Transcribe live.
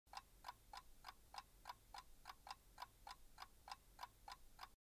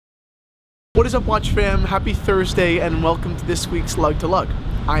What is up, Watch fam? Happy Thursday and welcome to this week's Lug to Lug.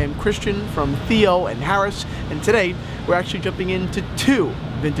 I am Christian from Theo and Harris, and today we're actually jumping into two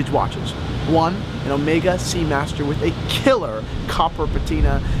vintage watches. One, an Omega Seamaster with a killer copper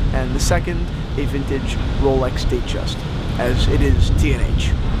patina, and the second, a vintage Rolex Datejust, as it is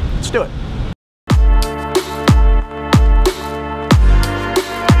TNH. Let's do it.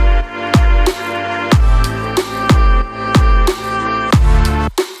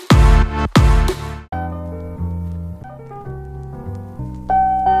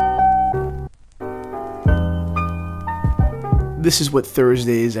 This is what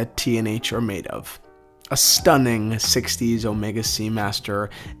Thursdays at TNH are made of. A stunning 60s Omega Seamaster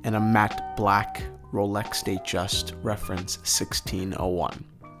and a matte black Rolex Datejust reference 1601.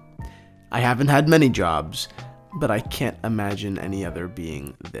 I haven't had many jobs, but I can't imagine any other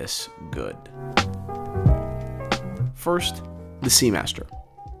being this good. First, the Seamaster.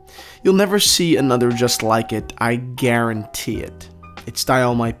 You'll never see another just like it, I guarantee it. Its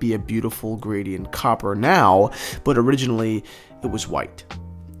style might be a beautiful gradient copper now, but originally it was white.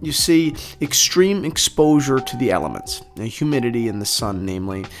 You see, extreme exposure to the elements, humidity in the sun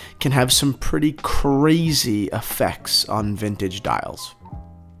namely, can have some pretty crazy effects on vintage dials.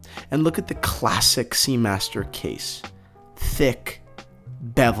 And look at the classic Seamaster case. Thick,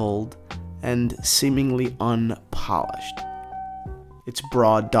 beveled, and seemingly unpolished. Its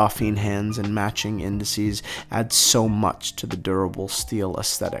broad dauphine hands and matching indices add so much to the durable steel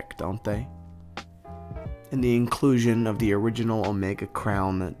aesthetic, don't they? And the inclusion of the original Omega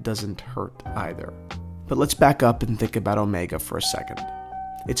crown doesn't hurt either. But let's back up and think about Omega for a second.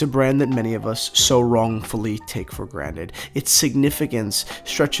 It's a brand that many of us so wrongfully take for granted. Its significance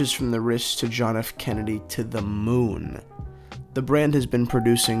stretches from the wrist to John F. Kennedy to the moon. The brand has been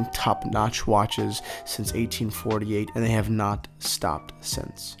producing top-notch watches since 1848, and they have not stopped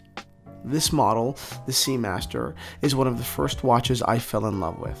since. This model, the Seamaster, is one of the first watches I fell in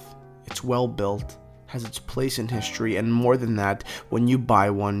love with. It's well built, has its place in history, and more than that, when you buy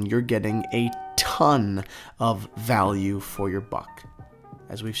one, you're getting a ton of value for your buck.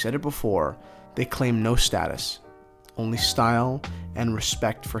 As we've said it before, they claim no status, only style and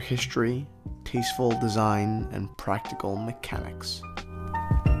respect for history, tasteful design, and practical mechanics.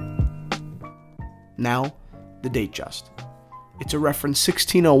 Now, the Datejust. It's a reference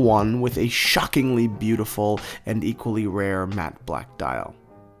 1601 with a shockingly beautiful and equally rare matte black dial.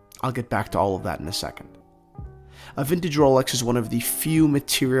 I'll get back to all of that in a second. A vintage Rolex is one of the few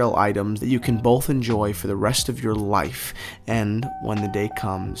material items that you can both enjoy for the rest of your life and, when the day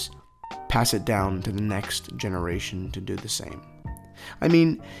comes, pass it down to the next generation to do the same. I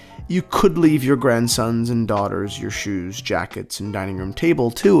mean, you could leave your grandsons and daughters your shoes, jackets, and dining room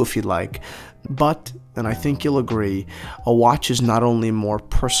table too if you'd like, but, and I think you'll agree, a watch is not only more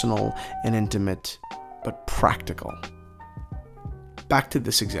personal and intimate, but practical. Back to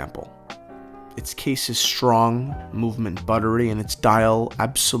this example. Its case is strong, movement buttery, and its dial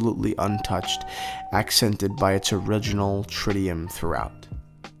absolutely untouched, accented by its original tritium throughout.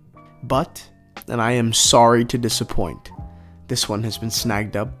 But, and I am sorry to disappoint, this one has been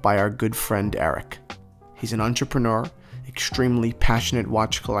snagged up by our good friend Eric. He's an entrepreneur, extremely passionate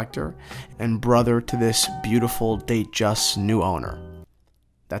watch collector, and brother to this beautiful Datejust's new owner.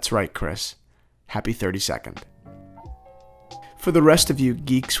 That's right, Chris. Happy 32nd. For the rest of you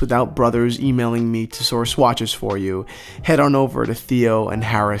geeks without brothers emailing me to source watches for you, head on over to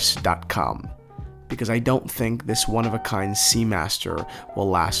theoandharris.com, because I don't think this one-of-a-kind Seamaster will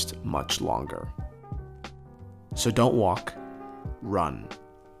last much longer. So don't walk, run.